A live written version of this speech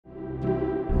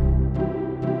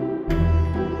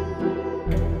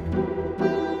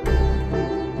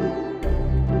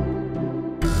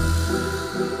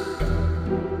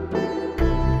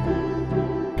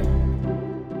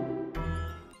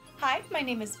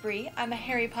name is Bree. I'm a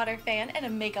Harry Potter fan and a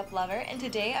makeup lover, and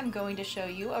today I'm going to show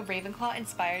you a Ravenclaw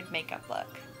inspired makeup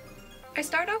look. I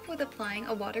start off with applying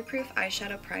a waterproof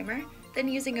eyeshadow primer, then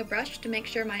using a brush to make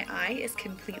sure my eye is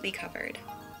completely covered.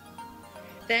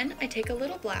 Then I take a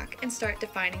little black and start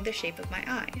defining the shape of my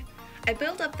eye. I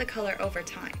build up the color over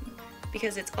time,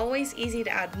 because it's always easy to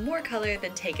add more color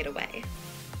than take it away.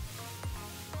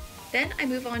 Then I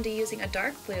move on to using a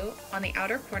dark blue on the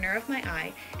outer corner of my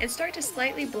eye and start to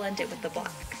slightly blend it with the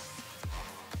black.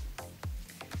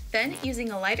 Then,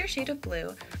 using a lighter shade of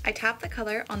blue, I tap the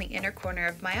color on the inner corner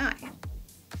of my eye.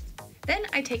 Then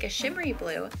I take a shimmery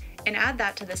blue and add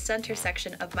that to the center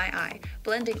section of my eye,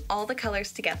 blending all the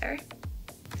colors together.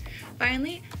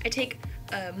 Finally, I take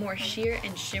a more sheer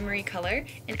and shimmery color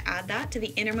and add that to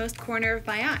the innermost corner of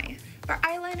my eye. For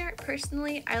eyeliner,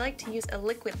 personally, I like to use a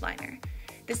liquid liner.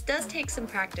 This does take some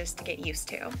practice to get used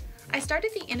to. I start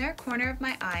at the inner corner of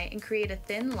my eye and create a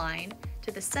thin line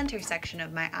to the center section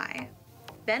of my eye.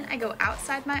 Then I go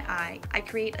outside my eye, I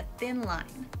create a thin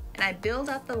line, and I build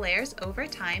up the layers over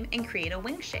time and create a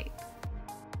wing shape.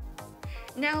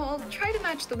 Now I'll try to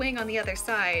match the wing on the other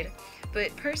side,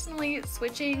 but personally,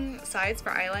 switching sides for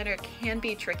eyeliner can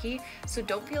be tricky, so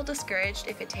don't feel discouraged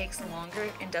if it takes longer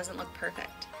and doesn't look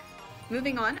perfect.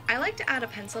 Moving on, I like to add a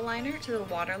pencil liner to the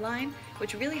waterline,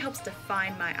 which really helps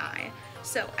define my eye.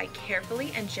 So I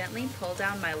carefully and gently pull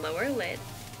down my lower lid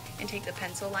and take the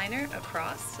pencil liner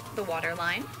across the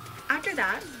waterline. After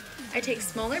that, I take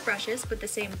smaller brushes with the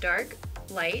same dark,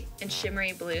 light, and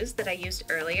shimmery blues that I used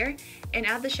earlier and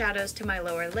add the shadows to my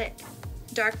lower lid.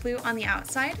 Dark blue on the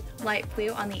outside, light blue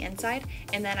on the inside,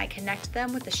 and then I connect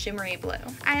them with the shimmery blue.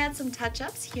 I add some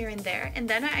touch-ups here and there, and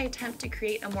then I attempt to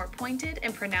create a more pointed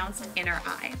and pronounced inner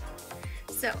eye.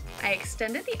 So I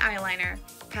extended the eyeliner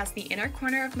past the inner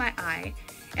corner of my eye,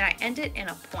 and I end it in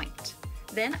a point.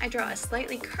 Then I draw a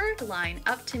slightly curved line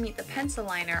up to meet the pencil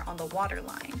liner on the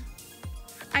waterline.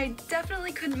 I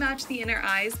definitely couldn't match the inner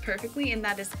eyes perfectly, and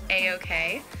that is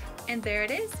a-okay. And there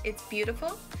it is, it's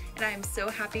beautiful. And I am so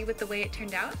happy with the way it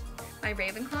turned out. My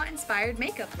Ravenclaw inspired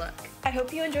makeup look. I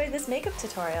hope you enjoyed this makeup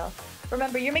tutorial.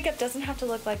 Remember, your makeup doesn't have to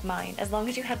look like mine as long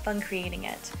as you had fun creating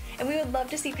it. And we would love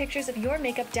to see pictures of your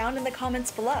makeup down in the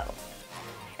comments below.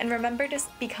 And remember to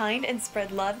be kind and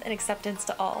spread love and acceptance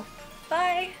to all.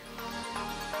 Bye!